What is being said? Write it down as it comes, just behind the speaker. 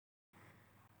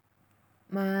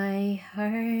My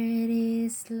heart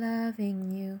is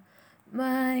loving you.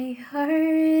 My heart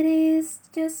is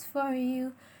just for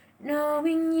you.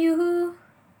 Knowing you,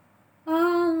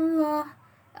 Allah,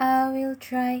 I will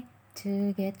try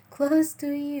to get close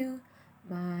to you.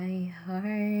 My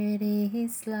heart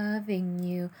is loving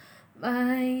you.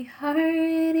 My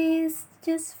heart is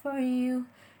just for you.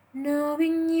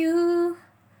 Knowing you,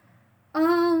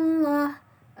 Allah,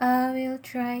 I will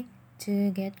try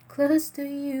to get close to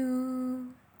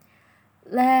you.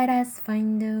 Let us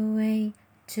find a way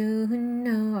to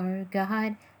know our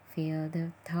God. Feel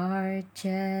the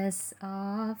torches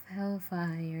of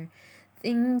hellfire.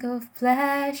 Think of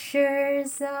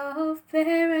pleasures of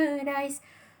paradise.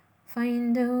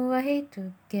 Find a way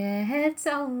to get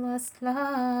Allah's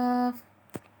love.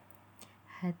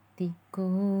 Hatiku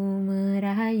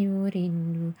merayu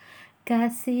rindu,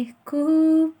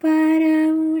 kasihku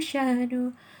padamu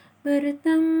syahdu.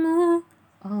 Bertemu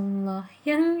Allah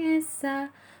yang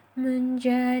esa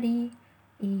menjadi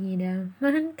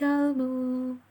idaman kalbu.